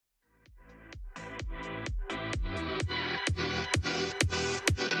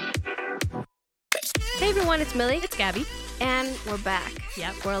Hey everyone, it's Millie. It's Gabby. And we're back.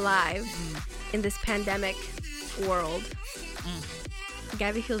 Yep. We're alive in this pandemic world.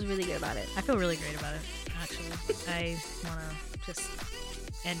 Gabby feels really good about it. I feel really great about it, actually. I want to just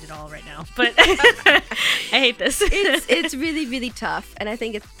end it all right now. But I hate this. It's really, really tough. And I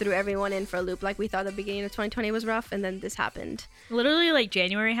think it threw everyone in for a loop. Like we thought the beginning of 2020 was rough, and then this happened. Literally, like,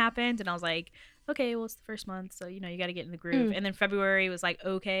 January happened, and I was like, okay, well, it's the first month, so, you know, you got to get in the groove. And then February was like,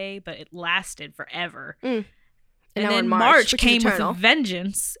 okay, but it lasted forever. And then March came with a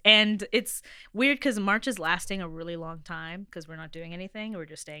vengeance, and it's weird because March is lasting a really long time because we're not doing anything. We're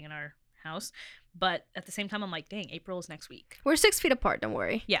just staying in our house. But at the same time, I'm like, dang, April is next week. We're 6 feet apart, don't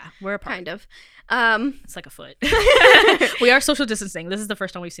worry. Yeah, we're apart. Kind of. It's like a foot. We are social distancing. This is the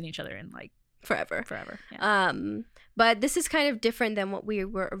first time we've seen each other in, like, forever. Yeah. But this is kind of different than what we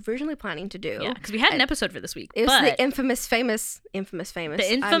were originally planning to do. Yeah, because we had an episode for this week. It was the infamous famous.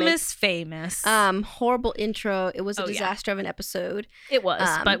 Horrible intro. It was a disaster of an episode. It was,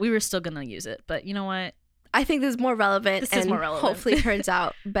 but we were still gonna use it. But you know what? I think this is more relevant. Hopefully turns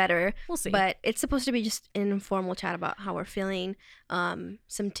out better. We'll see. But it's supposed to be just an informal chat about how we're feeling.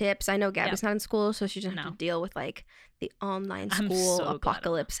 Some tips. I know Gabby's not in school, so she doesn't have to deal with like the online school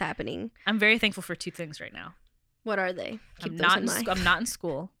apocalypse happening. I'm very thankful for two things right now. What are they? I'm not in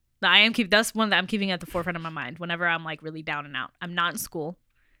school. That's one that I'm keeping at the forefront of my mind whenever I'm like really down and out. I'm not in school,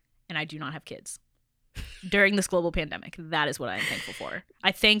 and I do not have kids. During this global pandemic, that is what I am thankful for.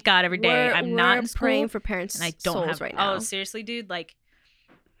 I thank God every day I'm not in school. We're praying for parents' and I don't have right now. Oh, seriously, dude? Like,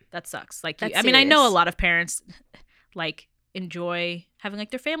 that sucks. Like, I know a lot of parents like enjoy having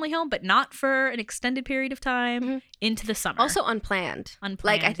like their family home, but not for an extended period of time into the summer. Also unplanned.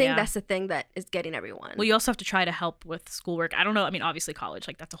 Like, I think that's the thing that is getting everyone. Well, you also have to try to help with schoolwork. I don't know. I mean, obviously college,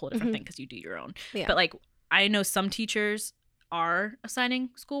 like that's a whole different thing because you do your own. Yeah. But like, I know some teachers are assigning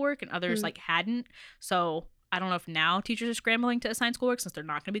schoolwork and others like hadn't. So I don't know if now teachers are scrambling to assign schoolwork since they're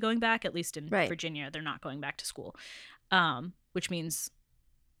not going to be going back. At least in Virginia, they're not going back to school, which means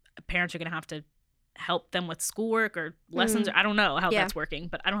parents are going to have to help them with schoolwork or lessons. I don't know how that's working,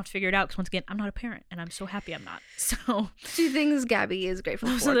 but I don't have to figure it out because once again, I'm not a parent, and I'm so happy I'm not. So two things Gabby is grateful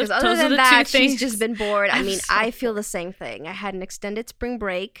for, because other than that, she's just been bored. I mean, I feel the same thing. I had an extended spring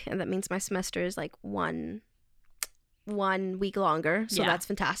break, and that means my semester is like one week longer, so that's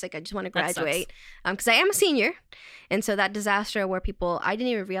fantastic. I just want to graduate because I am a senior, and so that disaster where I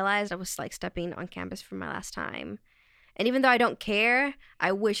didn't even realize I was like stepping on campus for my last time, and even though I don't care,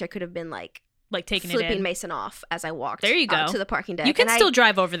 I wish I could have been like taking flipping Mason off as I walked. There you go. Out to the parking deck. You can still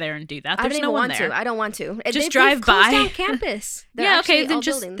drive over there and do that. There's no one there. I don't want to. Just drive by. Down campus. Yeah, okay. Then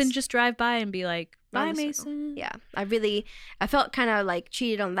just drive by and be like, bye, Mason. Yeah, I felt kind of like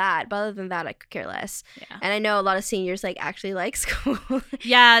cheated on that, but other than that, I could care less. Yeah. And I know a lot of seniors like actually like school.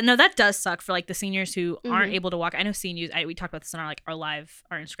 Yeah, no, that does suck for like the seniors who aren't able to walk. I know seniors. We talked about this on our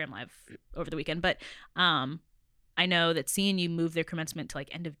Instagram live over the weekend, but I know that CNU moved their commencement to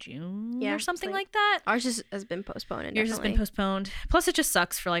like end of June or something like that. Ours has been postponed. Yours has been postponed. Plus, it just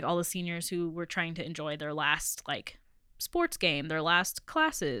sucks for like all the seniors who were trying to enjoy their last like sports game, their last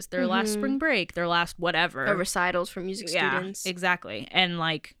classes, their last spring break, their last whatever. Or recitals for music students. Yeah, exactly. And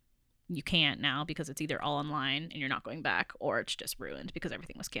like you can't now because it's either all online and you're not going back, or it's just ruined because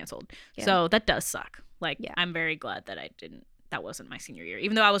everything was canceled. Yeah. So that does suck. Like I'm very glad that that wasn't my senior year.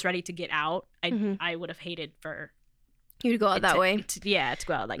 Even though I was ready to get out, I would have hated for you to go out that way. To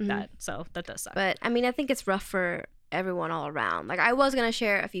go out like that. So that does suck. But I mean, I think it's rough for everyone all around. Like I was gonna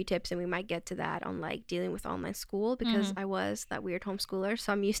share a few tips, and we might get to that on like dealing with online school, because I was that weird homeschooler,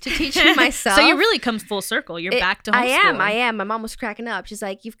 so I'm used to teaching myself. So you really come full circle. You're back to homeschooling. I am. My mom was cracking up. She's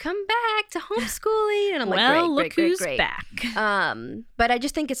like, "You've come back to homeschooling," and I'm like, "Great, back." But I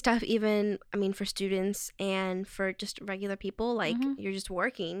just think it's tough, even for students and for just regular people. Like you're just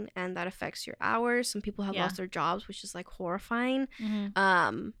working, and that affects your hours. Some people have lost their jobs, which is like horrifying.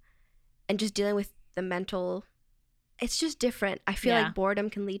 And just dealing with the mental. It's just different. I feel like boredom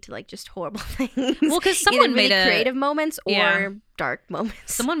can lead to like just horrible things. Well, because someone made creative moments or dark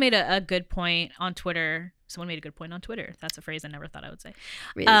moments. Someone made a good point on Twitter. That's a phrase I never thought I would say.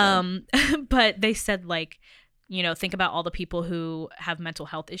 Really but they said like, think about all the people who have mental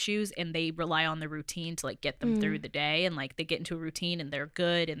health issues and they rely on the routine to like get them through the day, and like they get into a routine and they're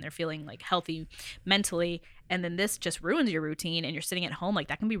good and they're feeling like healthy mentally, and then this just ruins your routine and you're sitting at home. Like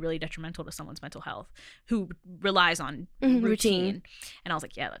that can be really detrimental to someone's mental health who relies on routine. And I was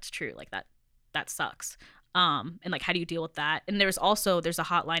like, yeah, that's true. Like that sucks. And like, how do you deal with that? And there's a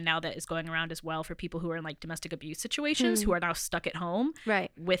hotline now that is going around as well for people who are in like domestic abuse situations who are now stuck at home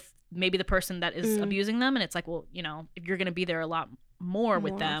right with maybe the person that is abusing them. And it's like, well, if you're going to be there a lot more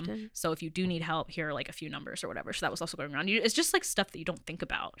with them often. So if you do need help, here are like a few numbers or whatever. So that was also going around. It's just like stuff that you don't think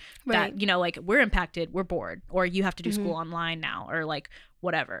about, that, you know, like we're impacted, we're bored, or you have to do school online now, or like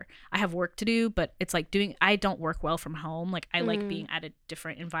whatever. I have work to do, but it's like I don't work well from home. Like I like being at a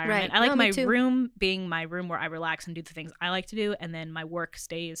different environment. I like my room being my room where I relax and do the things I like to do, and then my work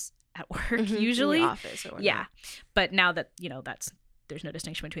stays at work usually. In the office or whatever. Yeah. But now that, you know, there's no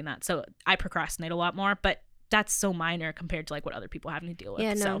distinction between that. So I procrastinate a lot more, but that's so minor compared to like what other people have to deal with.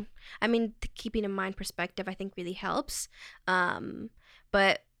 Yeah, no. So. I mean, keeping in mind perspective, I think really helps.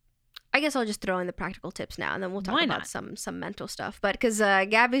 But I guess I'll just throw in the practical tips now, and then we'll talk about some mental stuff. But because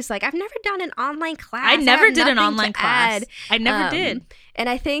Gabby's like, I've never done an online class. I never did an online class. I never did. And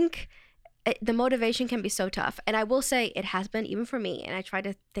I think the motivation can be so tough. And I will say it has been, even for me. And I try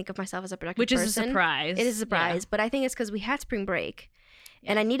to think of myself as a productive person. Which is a surprise. It is a surprise. Yeah. But I think it's because we had spring break.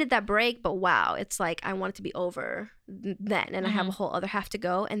 And I needed that break, but wow, it's like I want it to be over then, and I have a whole other half to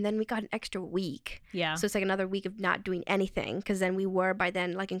go, and then we got an extra week. Yeah. So it's like another week of not doing anything, because then we were by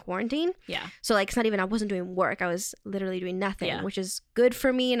then like in quarantine. Yeah. So like it's not even, I wasn't doing work, I was literally doing nothing, which is good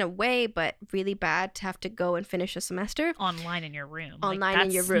for me in a way, but really bad to have to go and finish a semester online in your room. Online like,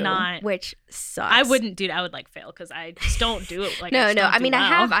 in your room, which sucks. I wouldn't, dude. I would like fail because I just don't do it. Like no. I mean,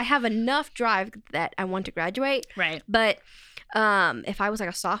 I have enough drive that I want to graduate. Right. But if I was like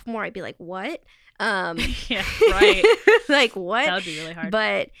a sophomore, I'd be like, what? Yeah, right. Like, what? That would be really hard.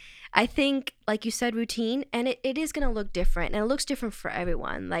 But I think, like you said, routine, and it is going to look different, and it looks different for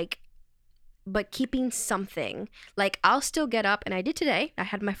everyone. Like, but keeping something, like I'll still get up, and I did today. I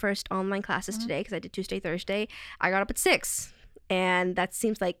had my first online classes today because I did Tuesday, Thursday. I got up at 6, and that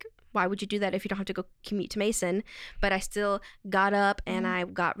seems like, why would you do that if you don't have to go commute to Mason? But I still got up and I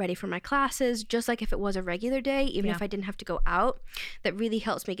got ready for my classes, just like if it was a regular day, even if I didn't have to go out. That really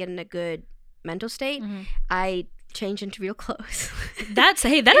helps me get in a good mental state. I change into real clothes. That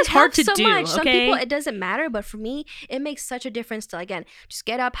is hard to do. Much. Some people it doesn't matter, but for me it makes such a difference to, again, just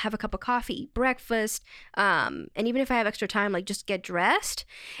get up, have a cup of coffee, eat breakfast, and even if I have extra time, like just get dressed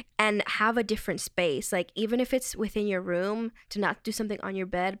and have a different space. Like even if it's within your room, to not do something on your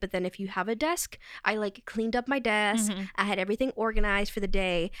bed, but then if you have a desk, I like cleaned up my desk. I had everything organized for the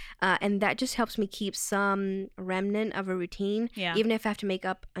day, and that just helps me keep some remnant of a routine. Even if I have to make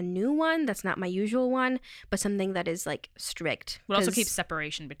up a new one that's not my usual one, but something that is like strict. It also keeps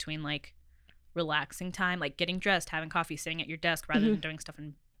separation between like relaxing time, like getting dressed, having coffee, sitting at your desk, rather than doing stuff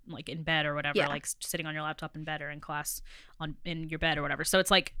in bed or whatever, like sitting on your laptop in bed or in class in your bed or whatever. So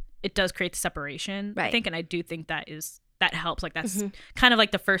it's like it does create the separation, I think, and I do think that helps. Like that's kind of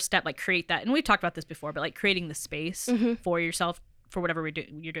like the first step, like create that. And we've talked about this before, but like creating the space for yourself for whatever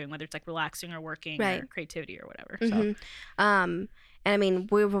you're doing, whether it's like relaxing or working or creativity or whatever. So and I mean,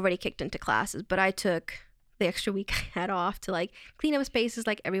 we've already kicked into classes, but I took the extra week I had off to like clean up spaces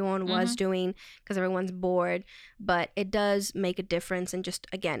like everyone was doing, because everyone's bored. But it does make a difference, and just,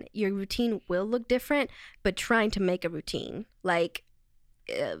 again, your routine will look different, but trying to make a routine, like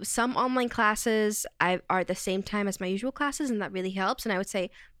some online classes are the same time as my usual classes, and that really helps. And I would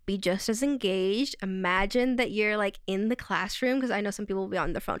say be just as engaged. Imagine that you're like in the classroom, because I know some people will be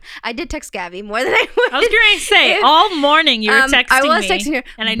on their phone. I did text Gabby more than I would. I was going to say, all morning you were texting me. I was texting her,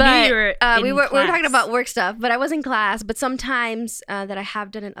 and I knew you were we were talking about work stuff, but I was in class. But sometimes that I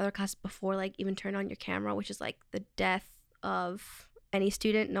have done in other classes before, like even turn on your camera, which is like the death of any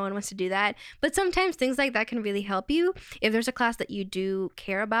student. No one wants to do that. But sometimes things like that can really help you if there's a class that you do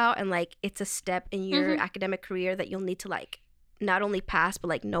care about, and like it's a step in your academic career that you'll need to like not only pass, but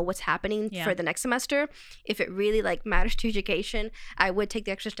like know what's happening for the next semester. If it really like matters to education, I would take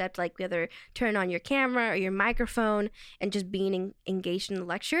the extra step to like either turn on your camera or your microphone and just being engaged in the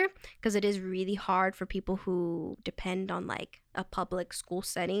lecture, because it is really hard for people who depend on like a public school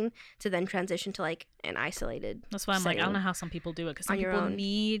setting to then transition to like an isolated That's why I'm like, I don't know how some people do it, because some people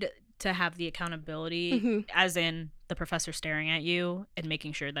need to have the accountability, as in the professor staring at you and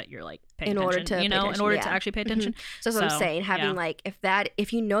making sure that you're like paying attention, in order to actually pay attention. So that's what I'm saying, having like,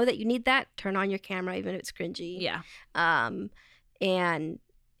 if you know that you need that, turn on your camera even if it's cringy. And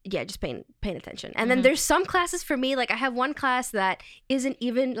just paying attention. And then there's some classes for me, like I have one class that isn't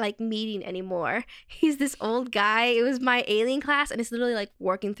even like meeting anymore. He's this old guy. It was my alien class, and it's literally like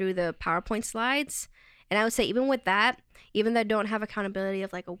working through the PowerPoint slides. And I would say even with that, even though I don't have accountability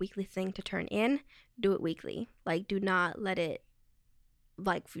of like a weekly thing to turn in, do it weekly. Like do not let it,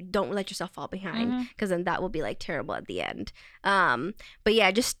 like don't let yourself fall behind, because then that will be like terrible at the end. But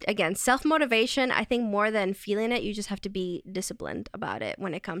yeah, just again, self-motivation. I think more than feeling it, you just have to be disciplined about it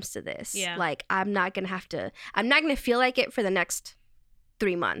when it comes to this. Like I'm not gonna feel like it for the next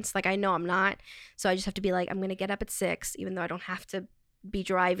 3 months. Like, I know I'm not. So I just have to be like, I'm going to get up at 6, even though I don't have to be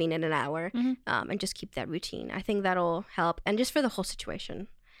driving in an hour, and just keep that routine. I think that'll help. And just for the whole situation.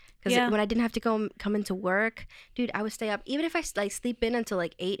 Because when I didn't have to come into work, dude, I would stay up. Even if I like sleep in until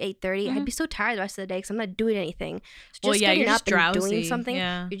like 8:30, I'd be so tired the rest of the day because I'm not doing anything. So just getting up and doing something,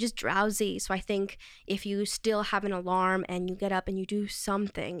 you're just drowsy. So I think if you still have an alarm and you get up and you do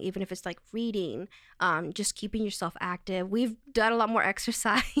something, even if it's like reading, just keeping yourself active. We've done a lot more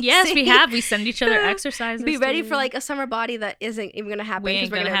exercise. Yes, we have. We send each other exercises. Be ready for like a summer body that isn't even gonna happen because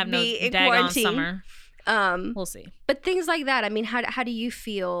we're gonna be in quarantine. Summer. We'll see. But things like that. I mean, how do you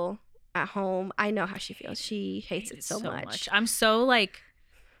feel at home? I know how she feels. She hates it so much. I'm so like,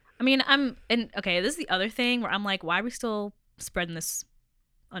 I mean, okay, this is the other thing where I'm like, why are we still spreading this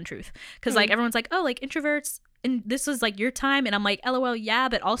untruth? Because like everyone's like, oh, like introverts, and this is like your time, and I'm like, LOL, yeah,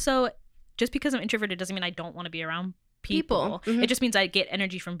 but also just because I'm introverted doesn't mean I don't want to be around people. It just means I get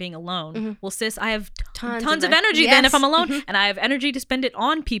energy from being alone. Well, sis, I have tons of energy then if I'm alone, and I have energy to spend it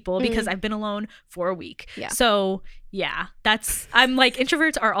on people because I've been alone for a week. So yeah, I'm like,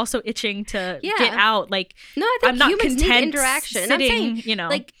 introverts are also itching to get out. Like, no, I think I'm not humans content need interaction. Sitting, I'm saying, you know,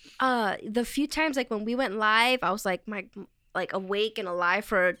 like the few times like when we went live, I was like like awake and alive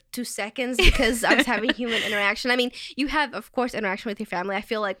for 2 seconds because I was having human interaction. I mean, you have, of course, interaction with your family. I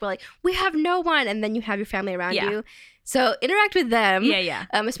feel like we have no one, and then you have your family around you. So interact with them.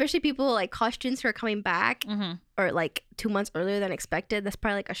 Especially people like college students who are coming back or like 2 months earlier than expected. That's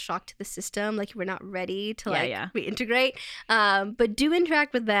probably like a shock to the system. Like, we're not ready to reintegrate. But do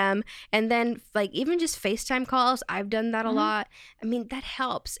interact with them, and then like even just FaceTime calls. I've done that a lot. I mean, that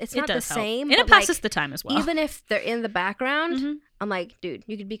helps. It's not the same, and it passes the time as well. Even if they're in the background, I'm like, dude,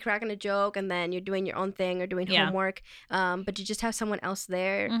 you could be cracking a joke, and then you're doing your own thing or doing homework. But you just have someone else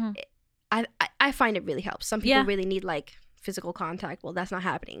there. I find it really helps. Some people really need like physical contact. Well, that's not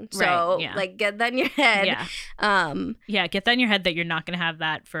happening. So like, get that in your head. Get that in your head that you're not going to have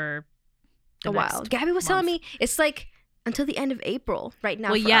that for a while. Gabby was telling me it's like until the end of April right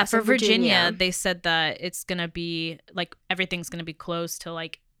now. Well, for Virginia, they said that it's going to be like everything's going to be closed till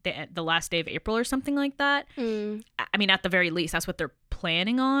like the last day of April or something like that. I mean, at the very least, that's what they're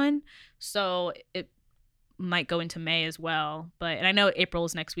planning on. So it might go into May as well, and I know April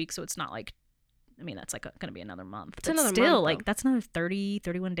is next week, so it's not like, I mean, that's like going to be another month. It's another still month, like that's another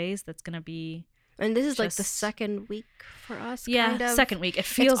 31 days that's going to be. And this is like the second week for us. Yeah, kind of. Second week. It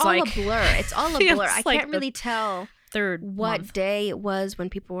feels like a blur. It's all a blur. I can't really tell what month. Day it was when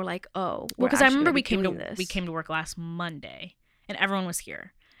people were like, "Oh, well," because I remember we came to work last Monday, and everyone was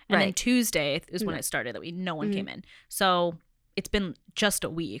here, and then Tuesday is when it started that no one came in. So it's been just a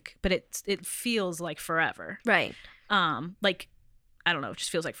week, but it feels like forever. Right. Like, I don't know, it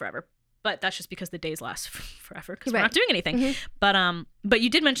just feels like forever. But that's just because the days last forever because we're not doing anything. But you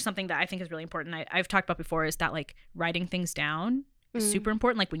did mention something that I think is really important. I've talked about before, is that like writing things down is super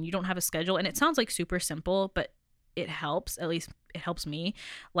important. Like when you don't have a schedule, and it sounds like super simple, but it helps. At least it helps me.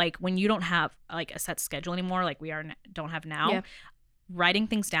 Like when you don't have like a set schedule anymore, like we don't have now. Writing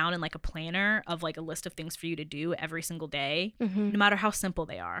things down in like a planner of like a list of things for you to do every single day, no matter how simple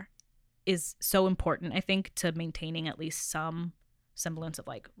they are, is so important, I think, to maintaining at least some semblance of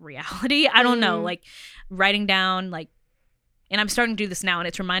like reality. I don't know, like writing down like, and I'm starting to do this now, and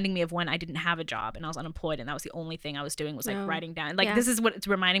it's reminding me of when I didn't have a job and I was unemployed, and that was the only thing I was doing was like writing down. Like this is what it's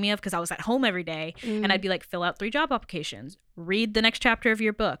reminding me of, because I was at home every day and I'd be like, fill out 3 job applications, read the next chapter of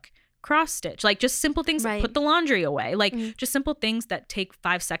your book, cross stitch, like just simple things, put the laundry away, like just simple things that take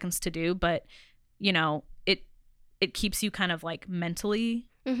 5 seconds to do, but you know, it keeps you kind of like mentally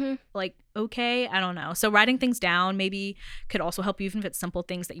like, okay, I don't know. So writing things down maybe could also help you, even if it's simple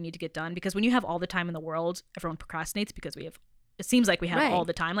things that you need to get done, because when you have all the time in the world, everyone procrastinates because it seems like we have all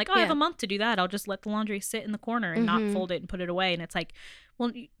the time. Like, I have a month to do that. I'll just let the laundry sit in the corner and not fold it and put it away. And it's like,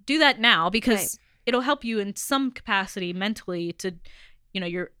 well, do that now, because it'll help you in some capacity mentally to, you know,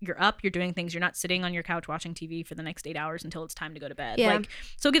 you're up, you're doing things, you're not sitting on your couch watching TV for the next 8 hours until it's time to go to bed. Like,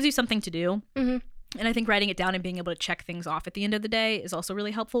 so it gives you something to do. And I think writing it down and being able to check things off at the end of the day is also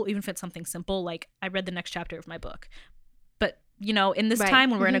really helpful, even if it's something simple. Like, I read the next chapter of my book. But, you know, in this time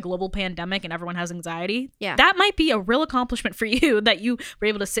when we're in a global pandemic and everyone has anxiety, that might be a real accomplishment for you, that you were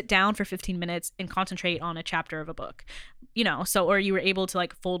able to sit down for 15 minutes and concentrate on a chapter of a book. You know, so, or you were able to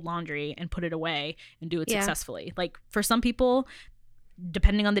like fold laundry and put it away and do it successfully. Like, for some people,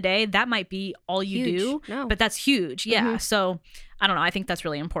 depending on the day, that might be all you do. No. But that's huge. Yeah. So I don't know. I think that's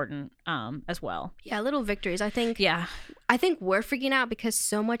really important as well. Yeah, little victories. I think we're freaking out because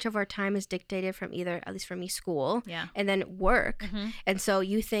so much of our time is dictated from either, at least for me, school and then work. And so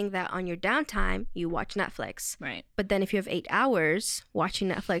you think that on your downtime, you watch Netflix. Right. But then if you have 8 hours, watching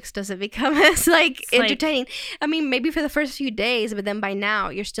Netflix doesn't become as entertaining. I mean, maybe for the first few days, but then by now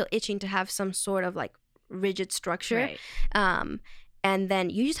you're still itching to have some sort of like rigid structure. Right. And then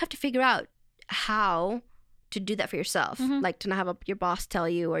you just have to figure out how to do that for yourself, like to not have your boss tell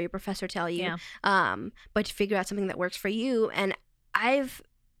you or your professor tell you, but to figure out something that works for you. And I've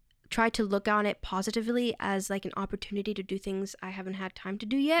tried to look on it positively as like an opportunity to do things I haven't had time to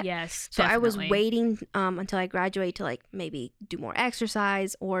do yet. Yes, so definitely. I was waiting until I graduate to like maybe do more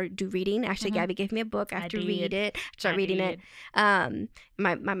exercise or do reading. Actually, Gabby gave me a book. I have to read it. Start reading it.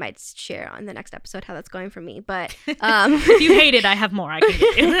 I might share on the next episode how that's going for me. But if you hate it, I have more I can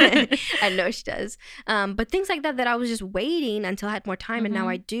give you. I know she does. But things like that I was just waiting until I had more time, and now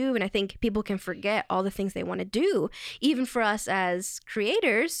I do. And I think people can forget all the things they want to do. Even for us as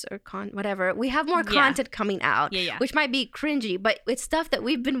creators or whatever, we have more content coming out, which might be cringy, but it's stuff that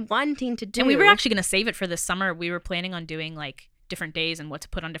we've been wanting to do. And we were actually going to save it for this summer. We were planning on doing like different days and what to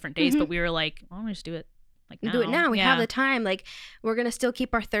put on different days, but we were like, why don't we just do it like now? Do it now. We have the time. Like, we're going to still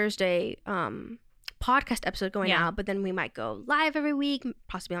keep our Thursday podcast episode going out, but then we might go live every week,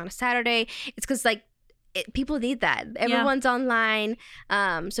 possibly on a Saturday. It's because like people need that. Everyone's online.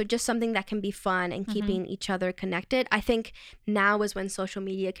 So just something that can be fun and keeping each other connected. I think now is when social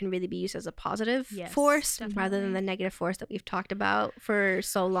media can really be used as a positive force rather than the negative force that we've talked about for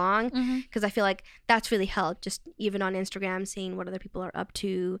so long. Because I feel like that's really helped, just even on Instagram, seeing what other people are up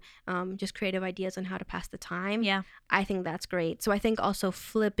to, just creative ideas on how to pass the time. Yeah. I think that's great. So I think also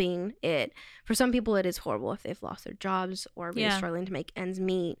flipping it, for some people it is horrible if they've lost their jobs or really struggling to make ends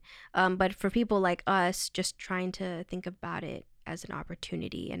meet. But for people like us, just trying to think about it as an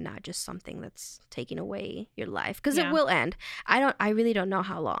opportunity and not just something that's taking away your life, because it will end. I really don't know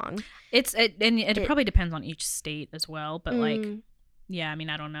how long. It probably depends on each state as well, but like I mean,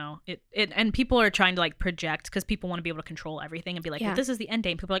 I don't know. And people are trying to like project, because people want to be able to control everything and be like, well, this is the end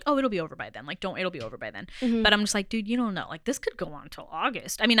date. And people are like, oh, it'll be over by then. Like, it'll be over by then. But I'm just like, dude, you don't know. Like, this could go on until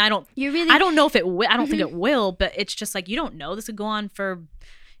August. I mean, I don't know if it will. I don't think it will, but it's just like, you don't know. This could go on for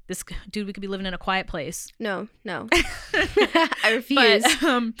this, dude, we could be living in a quiet place. No. I refuse.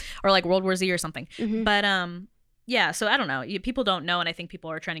 But, or like World War Z or something. But yeah, so I don't know. People don't know, and I think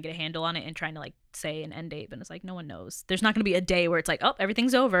people are trying to get a handle on it and trying to like say an end date, but it's like no one knows. There's not going to be a day where it's like, oh,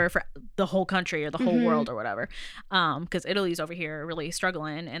 everything's over for the whole country or the whole world or whatever. Because Italy's over here really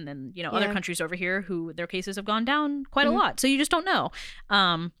struggling, and then other countries over here who their cases have gone down quite a lot. So you just don't know.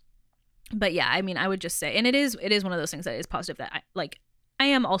 But yeah, I mean, I would just say, and it is one of those things that is positive, that I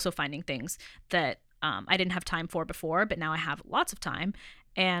am also finding things that I didn't have time for before, but now I have lots of time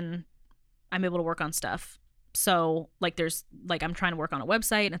and I'm able to work on stuff. So like there's like I'm trying to work on a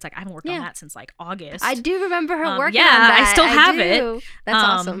website, and it's like I haven't worked on that since like August. I do remember her working on that. I still have it. That's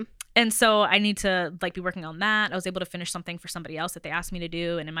awesome. And so I need to like be working on that. I was able to finish something for somebody else that they asked me to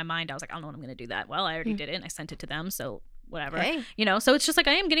do, and in my mind I was like, I don't know when I'm going to do that. Well, I already did it and I sent it to them, so whatever. Hey. So it's just like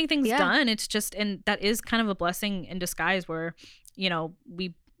I am getting things done. It's just, and that is kind of a blessing in disguise where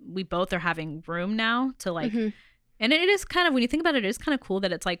we both are having room now to like and it is kind of, when you think about it, it is kind of cool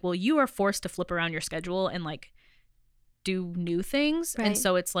that it's like, well, you are forced to flip around your schedule and like do new things. Right. And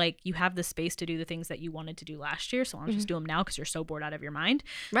so it's like you have the space to do the things that you wanted to do last year. So I'll just do them now because you're so bored out of your mind.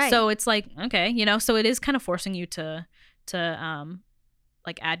 Right. So it's like, okay, so it is kind of forcing you to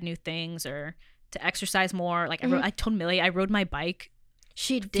like add new things or to exercise more. Like I told Millie I rode my bike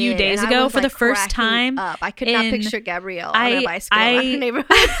a few days ago for the first time. I could not picture Gabrielle on a bicycle in her neighborhood.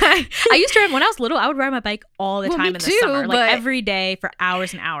 I used to ride when I was little. I would ride my bike all the time in the summer, like every day for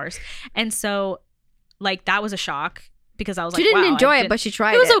hours and hours. And so, like that was a shock because I was like, she didn't enjoy it, but she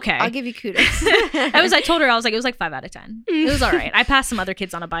tried. It was okay. I'll give you kudos. I told her I was like, it was like 5 out of 10. It was all right. I passed some other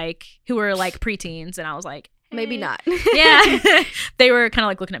kids on a bike who were like preteens, and I was like, maybe not. Yeah. They were kind of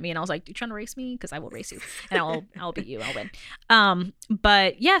like looking at me, and I was like, "You trying to race me? Because I will race you, and I'll beat you. I'll win."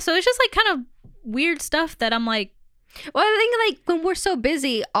 But yeah, so it's just like kind of weird stuff that I'm like. Well, I think like when we're so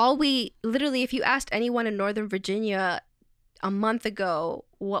busy, if you asked anyone in Northern Virginia a month ago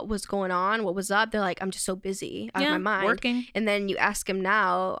what was going on, what was up, they're like, I'm just so busy out of my mind. Working. And then you ask them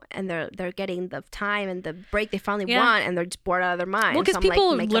now, and they're getting the time and the break they finally want, and they're just bored out of their mind. Well, because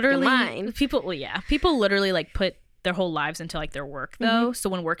people literally like put their whole lives into like their work though. So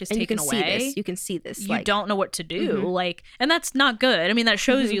when work is taken away, you can see this. You don't know what to do. Like, and that's not good. I mean, that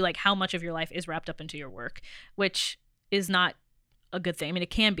shows you like how much of your life is wrapped up into your work, which is not a good thing. I mean, it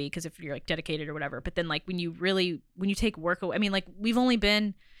can be because if you're like dedicated or whatever, but then like when you take work away, I mean, like we've only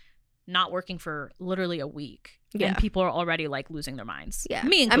been not working for literally a week. Yeah. And people are already like losing their minds. Yeah.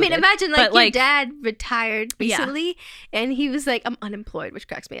 Me included. I mean, imagine like your dad retired recently and he was like, I'm unemployed, which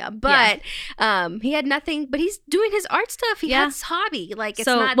cracks me up. But he had nothing, but he's doing his art stuff. He has his hobby. Like it's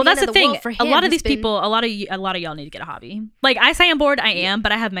not the end of the world for him. A lot of these people, a lot of y'all need to get a hobby. Like I say I'm bored, I am,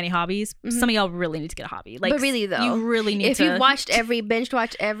 but I have many hobbies. Mm-hmm. Some of y'all really need to get a hobby. Like, but really though, you really need if you've binged watched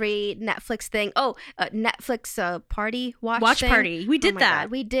every Netflix thing. Netflix party watch thing. Party. We did that.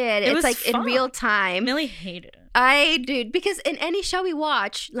 God, we did. It's like fun. In real time. Millie hated it. Because in any show we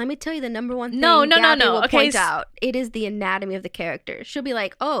watch, let me tell you the number one thing Gabby will point out. It is the anatomy of the character. She'll be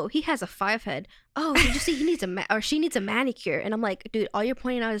like, oh, he has a 5 head. Oh, did you see he needs or she needs a manicure? And I'm like, dude, all you're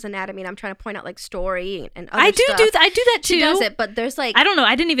pointing out is anatomy, and I'm trying to point out like story and other stuff. I do that too. She does it, but there's like I don't know.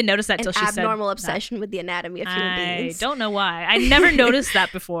 I didn't even notice that until she said abnormal obsession with the anatomy of human beings. I don't know why. I never noticed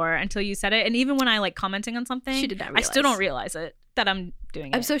that before until you said it. And even when I like commenting on something, she did not realize. I still don't realize it that I'm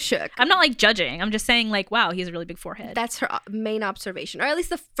doing it. I'm so shook. I'm not like judging. I'm just saying like, wow, he has a really big forehead. That's her main observation, or at least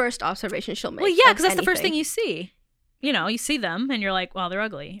the first observation she'll make. Well, yeah, because that's the first thing you see. You know, you see them and you're like, wow, they're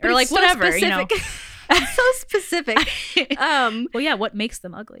ugly, but or like so whatever. Specific. You know, it's so specific. Well, yeah, what makes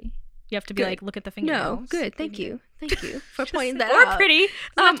them ugly? You have to be like, look at the fingernails. No, good. Thank you for pointing that out. Or pretty.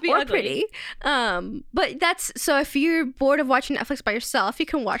 Or pretty. But that's so. If you're bored of watching Netflix by yourself, you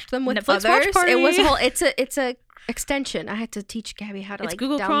can watch them with Netflix others. Watch Party. It was a whole. It's a extension. I had to teach Gabby how to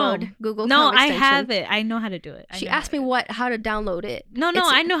Google download Chrome. Google Chrome. No, I have it. I know how to do it. She asked me how to download it. No,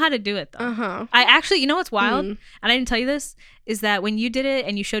 I know how to do it though. I actually, you know what's wild? And I didn't tell you this, is that when you did it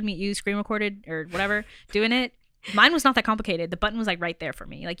and you showed me you screen recorded or whatever doing it, mine was not that complicated. The button was like right there for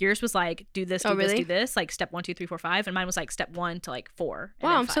me. Like yours was like do this, this, do this, like step 1, 2, 3, 4, 5, and mine was like step 1 to like 4.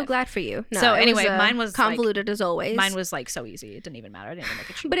 Wow, I'm so glad for you. No, so anyway, mine was convoluted as always. Mine was like so easy. It didn't even matter. I didn't even make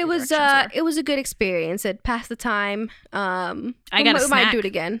it. But it was a good experience. It passed the time. I got a snack. We might do it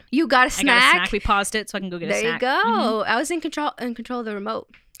again. You got a snack. I got a snack. We paused it so I can go get a snack. There you go. Mm-hmm. I was in control of the remote.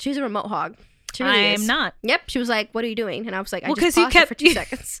 She's a remote hog. She really I'm not. Yep. She was like, "What are you doing?" And I was like, "I just paused it for 2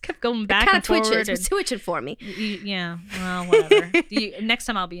 seconds." Kept going back and forward. It was twitching for me. Yeah. Well, whatever. Next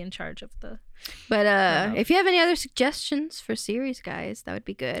time I'll be in charge of the. But if you have any other suggestions for series, guys, that would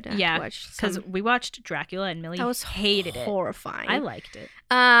be good. Because we watched Dracula and Millie hated it. Horrifying. I liked it.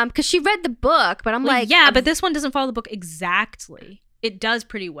 Because she read the book, but I'm like, but this one doesn't follow the book exactly. It does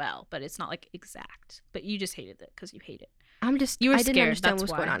pretty well, but it's not like exact. But you just hated it because you hate it. You were scared. I didn't understand what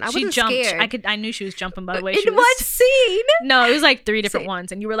was going on. I wasn't jumped. Scared. I knew she was jumping by the way. In what scene? No, it was like 3 different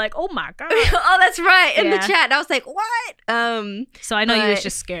ones, and you were like, "Oh my god!" Oh, that's right. In the chat, and I was like, "What?" So I know you was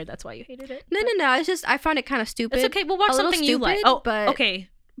just scared. That's why you hated it. No. It's just I found it kind of stupid. It's okay. We'll watch something you like. But okay.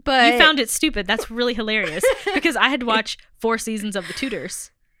 But you found it stupid. That's really hilarious because I had to watch 4 seasons of The Tudors.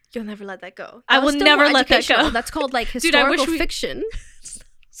 You'll never let that go. I will never let that go. That's called like historical fiction.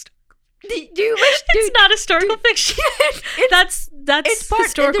 Do you wish, it's not historical fiction. That's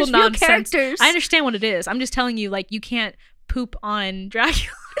historical nonsense. I understand what it is. I'm just telling you, like, you can't poop on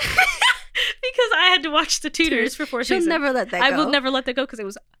Dracula because I had to watch The Tudors for 4 seasons. She'll never let that go. I will never let that go because it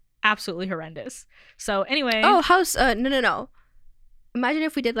was absolutely horrendous. So anyway. Oh, no. Imagine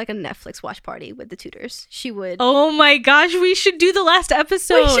if we did like a Netflix watch party with The Tudors. She would. Oh my gosh, we should do the last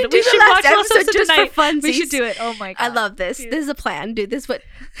episode. We should watch the last episode just tonight. For funsies. We should do it. Oh my god. I love this. Dude. This is a plan, dude. This is what.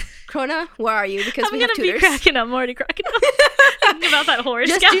 Krona, where are you? Because I'm gonna be cracking up. I'm already cracking up. Thinking about that horror.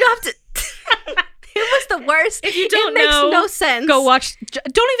 You don't have to. It was the worst. If you don't know, it makes no sense. Go watch.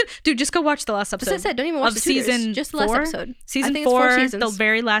 Just go watch the last episode. As I said, don't even watch the season. Just the last episode. Season 4, the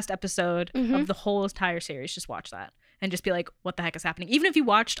very last episode of the whole entire series. Just watch that. And just be like, what the heck is happening? Even if you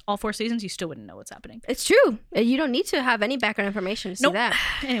watched all 4 seasons, you still wouldn't know what's happening. It's true. You don't need to have any background information to see that.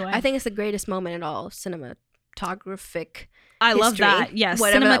 Anyway. I think it's the greatest moment in all cinematographic I love that. Yes.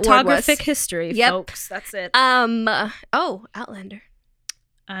 Cinematographic history, folks. That's it. Outlander.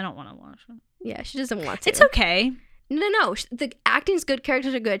 I don't want to watch it. Yeah, she doesn't want to. It's okay. No. The acting's good.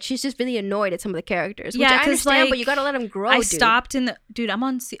 Characters are good. She's just really annoyed at some of the characters. Which I understand, but you gotta let them grow. I stopped in the. Dude, I'm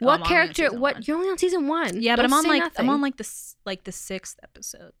on. What character? What? You're only on season 1. Yeah, but I'm on the 6th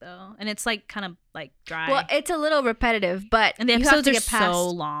episode though, and it's like kind of like dry. Well, it's a little repetitive, but and the episodes are so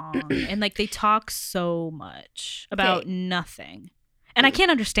long, and like they talk so much about nothing. And I can't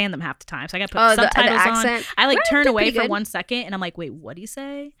understand them half the time, so I gotta put subtitles on. I like turn away for 1 second, and I'm like, "Wait, what do you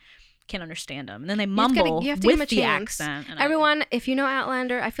say?" Can't understand them, and then they mumble with the accent. Everyone, if you know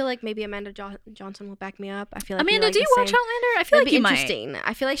Outlander, I feel like maybe Amanda Johnson will back me up. I feel like Amanda, do you watch Outlander? I feel like you interesting. Might.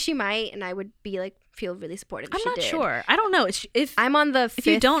 I feel like she might, and I would be like feel really supportive. I'm not sure. I don't know. I'm on the 5th, if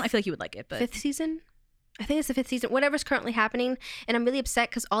you don't, I feel like you would like it. But 5th season, I think it's the 5th season, whatever's currently happening. And I'm really upset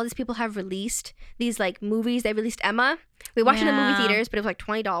because all these people have released these like movies. They released Emma. We watched it in the movie theaters, but it was like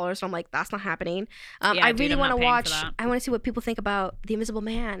 $20. So I'm like, that's not happening. I really want to watch. I want to see what people think about The Invisible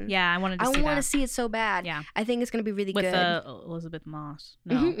Man. Yeah, I want to see it so bad. Yeah, I think it's going to be really good. With Elizabeth Moss.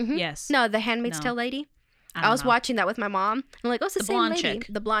 No. Yes. No, the Handmaid's Tale lady. I was watching that with my mom. I'm like, oh, it's the same lady. Chick.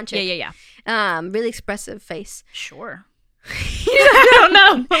 The blonde chick. Yeah. Really expressive face. Sure. I don't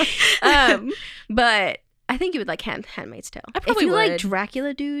know. But I think you would like Handmaid's Tale. I probably would. If you like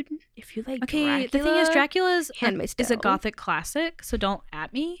Dracula, dude. If you like Dracula. The thing is, Dracula's Handmaid's Tale is a gothic classic, so don't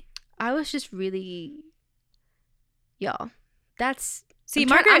at me. I was just really, y'all. That's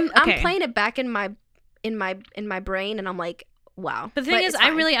Margaret. I'm playing it back in my brain, and I'm like, wow. But the thing is,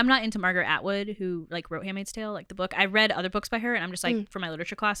 I'm not into Margaret Atwood, who like wrote Handmaid's Tale, like the book. I read other books by her, and I'm just like, for my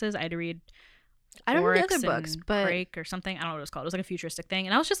literature classes, I had to read. I don't know the other books, but Break or something. I don't know what it was called. It was like a futuristic thing,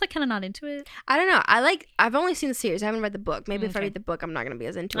 and I was just like kind of not into it. I don't know. I've only seen the series. I haven't read the book. Maybe if I read the book, I'm not gonna be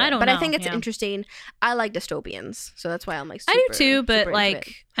as into it. I think it's interesting. I like dystopians, so that's why I'm like. Super, I do too, but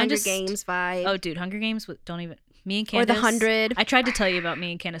like Hunger Games vibe. Oh, dude, Hunger Games. Don't even. Me and Candace. Or The 100. I tried to tell you about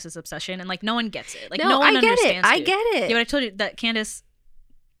me and Candace's obsession, and like no one gets it. Like no one understands. I get it. Yeah, but I told you that Candace.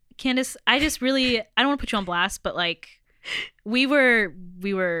 I just really. I don't want to put you on blast, but like, we were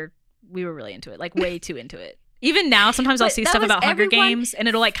really into it, like way too into it. Even now, sometimes I'll see stuff about Hunger Games, and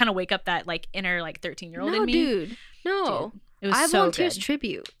it'll like kind of wake up that like inner like 13-year-old in me. Dude, no, it was so Volunteers good.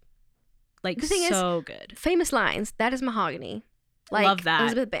 Tribute, like the thing so is, good. Famous lines. That is mahogany. Like, love that.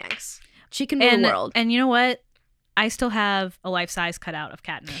 Elizabeth Banks. She can rule the world. And you know what? I still have a life-size cutout of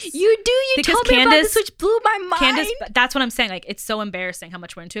Katniss. You do? You told me about this, which blew my mind. Candace, that's what I'm saying. Like, it's so embarrassing how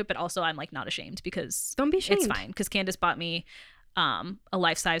much we're into it, but also I'm like not ashamed because don't be ashamed. It's fine because Candace bought me a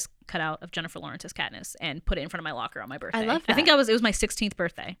life-size cutout of Jennifer Lawrence as Katniss and put it in front of my locker on my birthday. I love that. I think it was my 16th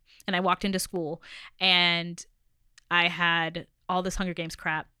birthday, and I walked into school and I had all this Hunger Games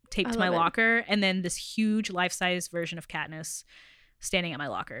crap taped to my locker, and then this huge life-size version of Katniss standing at my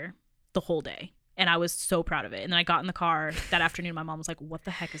locker the whole day. And I was so proud of it. And then I got in the car that afternoon. My mom was like, "What the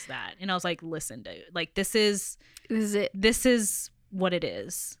heck is that?" And I was like, "Listen, dude. Like, this is it. This is what it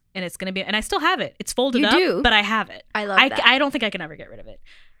is, and it's gonna be." And I still have it. It's folded up, but I have it. I love that. I don't think I can ever get rid of it.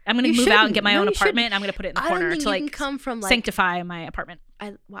 I'm gonna move out and get my own apartment. And I'm gonna put it in the corner to like come from like sanctify my apartment.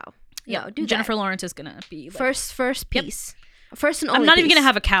 Wow. Yeah. Jennifer Lawrence is gonna be like, first piece. Yep. First and only. I'm not even gonna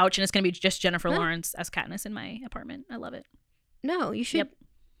have a couch, and it's gonna be just Jennifer Lawrence as Katniss in my apartment. I love it. No, you should. Yep.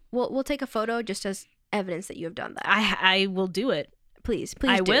 We'll take a photo just as evidence that you have done that. I will do it. Please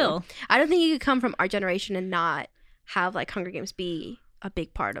I will. I don't think you could come from our generation and not have like Hunger Games be a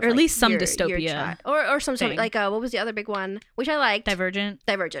big part of, or at least some dystopia, or some sort of like what was the other big one which I liked? Divergent.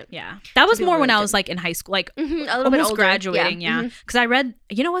 Yeah, that was more when I was like in high school, like a little bit older. Graduating. Yeah, because I read.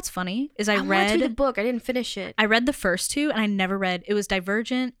 You know what's funny is I read the book. I didn't finish it. I read the first two, and I never read. It was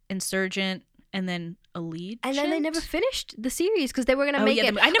Divergent, Insurgent, and then Allegiant. And then they never finished the series because they were gonna make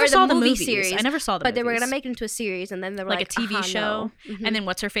it. I never saw the movie series. I never saw the but they were gonna make it into a series, and then they were like a TV show. No. And then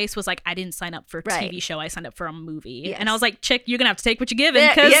what's her face was like, I didn't sign up for a TV show. I signed up for a movie. Yes. And I was like, chick, you're gonna have to take what you're given.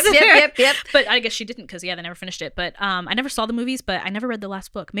 Yep. But I guess she didn't because they never finished it. But I never saw the movies, but I never read the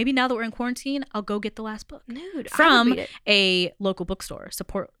last book. Maybe now that we're in quarantine, I'll go get the last book. Dude, from a local bookstore.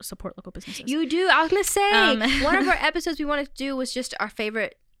 Support local businesses. You do. I was gonna say one of our episodes we wanted to do was just our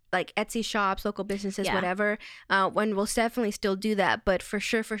favorite like Etsy shops, local businesses, whatever. When we'll definitely still do that, but for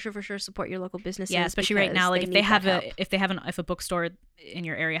sure, support your local businesses. Yeah, especially right now, like if a bookstore in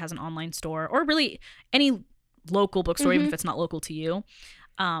your area has an online store, or really any local bookstore, even if it's not local to you.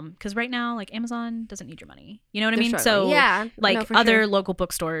 Because right now, like Amazon doesn't need your money. You know what I mean? So like other local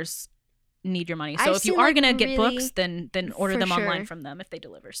bookstores need your money. So if you are gonna get books, then order them online from them if they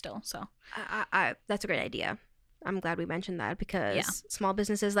deliver still. So that's a great idea. I'm glad we mentioned that because small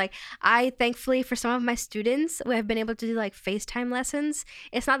businesses, like I thankfully for some of my students, we have been able to do like FaceTime lessons.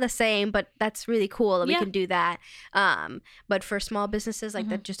 It's not the same, but that's really cool that we can do that. But for small businesses like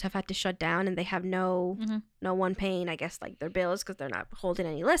that just have had to shut down and they have no one paying, I guess, like their bills because they're not holding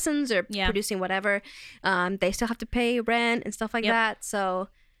any lessons or producing whatever. They still have to pay rent and stuff like that. So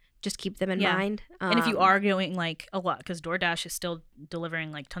just keep them in mind. And if you are doing like a lot, because DoorDash is still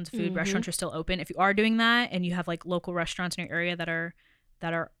delivering like tons of food, restaurants are still open. If you are doing that and you have like local restaurants in your area that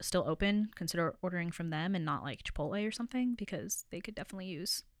are still open, consider ordering from them and not like Chipotle or something, because they could definitely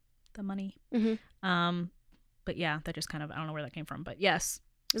use the money. But yeah, that just kind of, I don't know where that came from, but yes,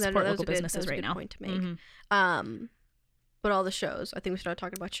 support local businesses right now. Point to make. But all the shows, I think we started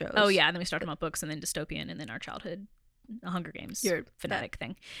talking about shows. Oh yeah, and then we started talking about books and then dystopian and then our childhood Hunger Games You're fanatic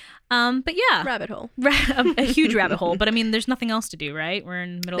thing. But yeah, rabbit hole, a huge rabbit hole. But I mean, there's nothing else to do, right? We're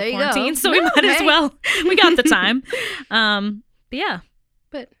in the middle of quarantine, go. so we might as well. We got the time. But yeah,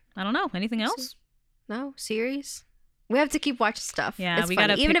 but I don't know. Anything else? No series. We have to keep watching stuff. Yeah, it's we funny.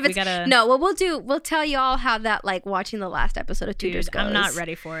 gotta. Even if it's no, what we'll do, we'll tell you all how that like watching the last episode of Tudors goes. I'm not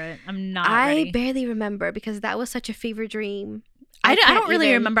ready for it. I'm not. ready. I barely remember because that was such a fever dream. I don't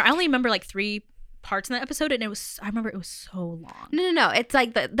really remember. I only remember like 3 parts in that episode, and I remember it was so long. No. It's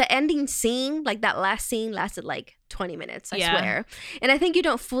like the ending scene, like that last scene lasted like 20 minutes, I swear. And I think you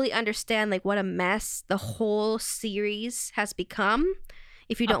don't fully understand like what a mess the whole series has become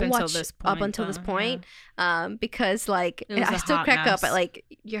if you don't watch up until this point. Because like I still crack up at like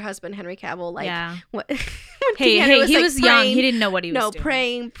your husband Henry Cavill, like what hey, he was young, he didn't know what he was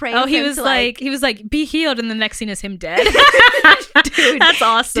doing. praying. Oh, he was like be healed, and the next scene is him dead. Dude, that's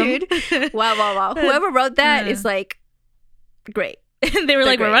awesome. Dude. Wow. Whoever wrote that is like great. They were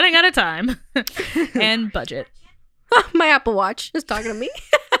like, we're running out of time and budget. My Apple Watch is talking to me.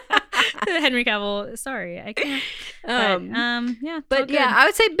 Henry Cavill, sorry, I can't. But yeah, I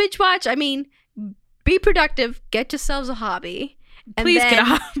would say binge watch. I mean, be productive. Get yourselves a hobby. Please get a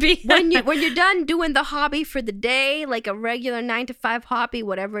hobby. when you're done doing the hobby for the day, like a regular 9-to-5 hobby,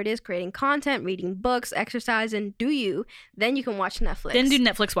 whatever it is, creating content, reading books, exercising, then you can watch Netflix. Then do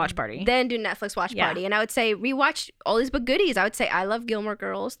Netflix watch party. Party. And I would say rewatch all these but goodies. I would say I Love Gilmore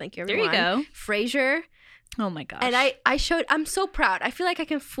Girls. Thank you, everyone. There you go. Frasier. Oh my gosh. And I'm so proud. I feel like I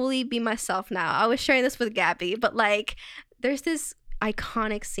can fully be myself now. I was sharing this with Gabby, but like there's this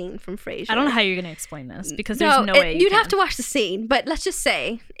iconic scene from Frasier. I don't know how you're going to explain this because there's no way you'd have to watch the scene. But let's just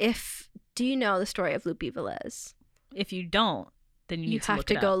say, do you know the story of Lupe Velez? If you don't, then you have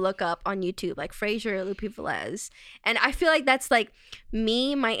to go look up on YouTube, like Frasier, Lupe Velez. And I feel like that's like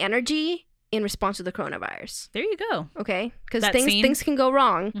my energy in response to the coronavirus. There you go. Okay? Because things can go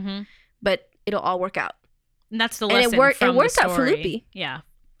wrong, but it'll all work out. And that's the lesson. And it worked out for Lupe. Yeah,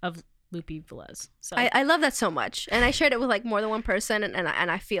 of Lupe Velez. So I love that so much, and I shared it with like more than one person, and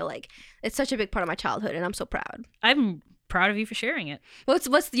I feel like it's such a big part of my childhood, and I'm so proud. I'm proud of you for sharing it.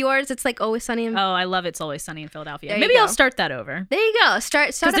 What's yours? It's like Always Sunny in... Oh, I love It's Always Sunny in Philadelphia. Maybe I'll start that over. There you go. Start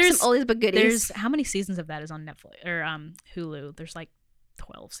up some oldies but goodies. There's how many seasons of that is on Netflix or Hulu? There's like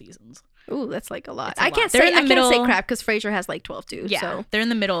 12 seasons. Ooh, that's like a lot. I can't say crap because Frasier has like 12 too. Yeah, so. They're in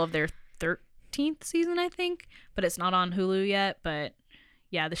the middle of their 13th season, I think, but it's not on Hulu yet. But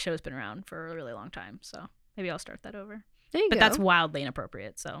yeah, the show's been around for a really long time, so maybe I'll start that over. There you go. But that's wildly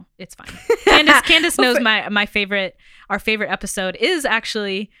inappropriate, so it's fine. Candace knows our favorite episode is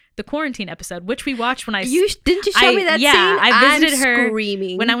actually the quarantine episode, which we watched when didn't you show me that scene? Yeah, I visited her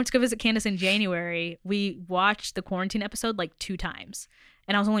screaming. When I went to go visit Candace in January. We watched the quarantine episode like 2 times,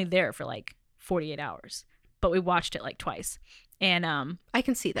 and I was only there for like 48 hours, but we watched it like twice, and I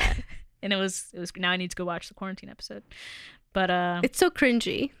can see that. And it was now I need to go watch the quarantine episode. But it's so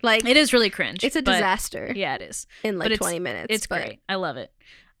cringy. Like it is really cringe. It's a disaster. Yeah, it is. In like 20 minutes. It's great. I love it.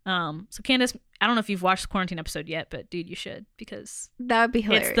 So Candace, I don't know if you've watched the quarantine episode yet, but dude, you should because that would be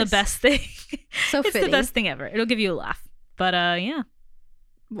hilarious. It's the best thing. So it's the best thing ever. It'll give you a laugh. But yeah.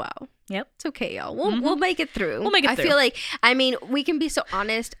 Wow. Yep. It's okay, y'all. We'll make it through. We'll make it through. I feel like we can be so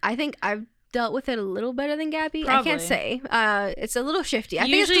honest. I think I've dealt with it a little better than Gabby. Probably. I can't say. It's a little shifty. I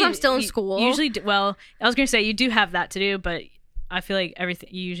think it's because I'm still in school. Well, I was gonna say you do have that to do, but I feel like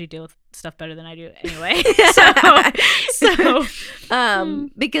you usually deal with stuff better than I do anyway. so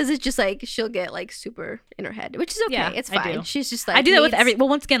because it's just like she'll get like super in her head, which is okay. Yeah, it's fine. She's just like I do that with well,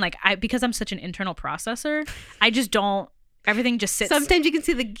 once again, like because I'm such an internal processor, I just don't. Everything just sits. Sometimes you can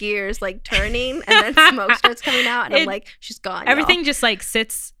see the gears like turning and then smoke starts coming out and I'm like, she's gone. Everything just like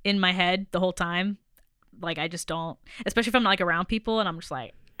sits in my head the whole time. Like I just don't, especially if I'm like around people and I'm just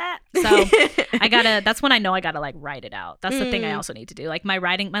like, So that's when I know I gotta like write it out. That's the thing I also need to do. Like my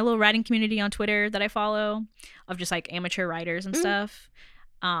little writing community on Twitter that I follow of just like amateur writers and stuff.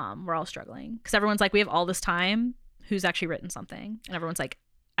 We're all struggling because everyone's like, we have all this time. Who's actually written something? And everyone's like,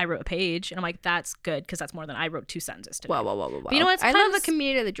 I wrote a page, and I'm like, that's good because that's more than I wrote 2 sentences today. Wow. But you know what? I love a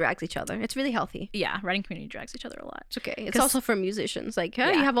community that drags each other. It's really healthy. Yeah, writing community drags each other a lot. It's okay. It's also for musicians. Like,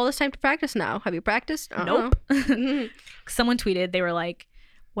 hey, you have all this time to practice now. Have you practiced? Nope. Someone tweeted, they were like,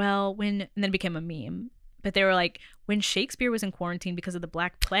 well, and then it became a meme. But they were like, when Shakespeare was in quarantine because of the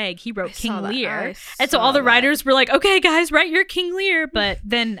Black Plague, he wrote King Lear. And so all the writers were like, okay, guys, write your King Lear. But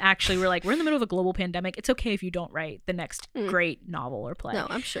then actually we're like, we're in the middle of a global pandemic. It's okay if you don't write the next great novel or play. No,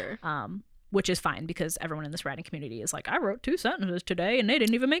 I'm sure. Which is fine because everyone in this writing community is like, I wrote 2 sentences today and they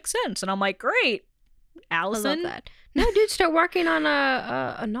didn't even make sense. And I'm like, great. Allison. I love that. No, dude, start working on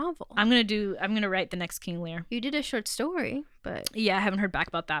a novel. I'm gonna write the next King Lear. You did a short story, but yeah, I haven't heard back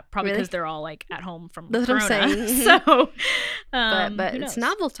about that. Probably because they're all like at home from Corona. That's what I'm saying. So, but it's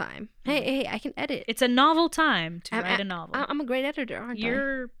novel time. Hey, I can edit. It's a novel time to write a novel. I'm a great editor, aren't I?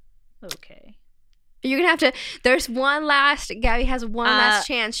 You're okay. You're gonna have to. There's one last. Gabby has one last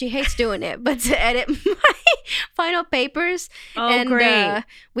chance. She hates doing it, but to edit my final papers. Oh, and, great! I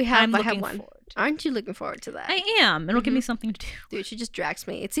have one. Forward. Aren't you looking forward to that? I am. It'll give me something to do. Dude, she just drags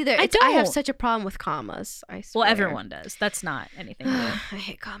me. It's either I have such a problem with commas. I swear. Well, everyone does. That's not anything new. I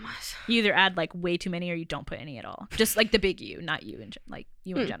hate commas. You either add like way too many or you don't put any at all. Just like the big you, not you in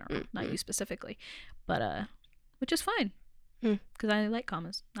general, not you specifically. But which is fine. Because I like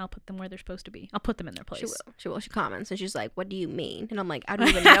commas. I'll put them where they're supposed to be. I'll put them in their place. She will. She comments and she's like, "What do you mean?" And I'm like, "I don't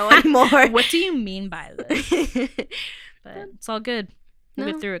even know anymore." What do you mean by this? But it's all good. We'll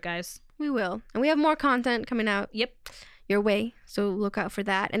get through it, guys. We will. And we have more content coming out. Yep. Your way. So look out for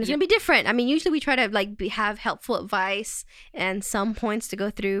that. And it's going to be different. I mean, usually we try to have helpful advice and some points to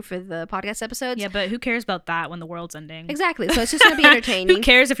go through for the podcast episodes. Yeah, but who cares about that when the world's ending? Exactly. So it's just going to be entertaining. Who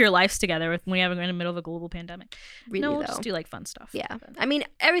cares if your life's together when you're in the middle of a global pandemic? Really, we'll just do like fun stuff. Yeah. But I mean,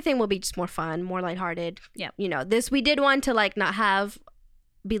 everything will be just more fun, more lighthearted. Yeah. You know, we did one to like not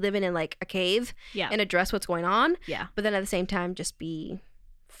be living in like a cave and address what's going on. Yeah. But then at the same time, just be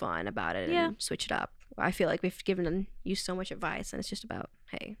fun about it and switch it up. I feel like we've given you so much advice and it's just about,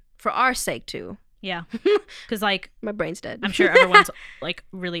 hey, for our sake too. Yeah. Because like my brain's dead. I'm sure everyone's like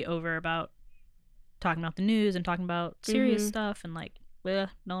really over about talking about the news and talking about serious stuff and like no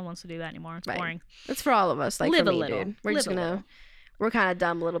one wants to do that anymore. It's boring. It's for all of us. Like live for me, a little. Dude. We're kind of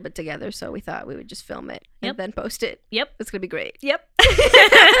dumb a little bit together, so we thought we would just film it and then post it. Yep. It's gonna be great. Yep.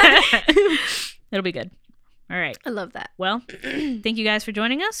 It'll be good. All right. I love that. Well, thank you guys for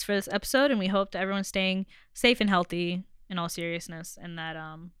joining us for this episode, and we hope that everyone's staying safe and healthy in all seriousness, and that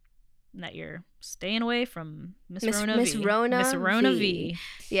you're staying away from Miss Rona V.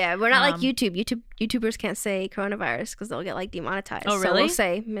 Yeah, we're not like YouTube. YouTubers can't say coronavirus because they'll get like demonetized. Oh, really? So we'll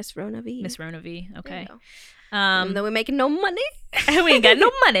say Miss Rona V. Miss Rona V. Okay. Even though we're making no money. We ain't got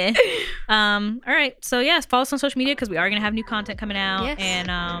no money. All right. So yes, follow us on social media because we are gonna have new content coming out. Yes.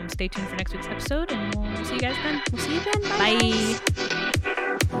 And stay tuned for next week's episode, and we'll see you guys then. We'll see you then. Bye. Bye.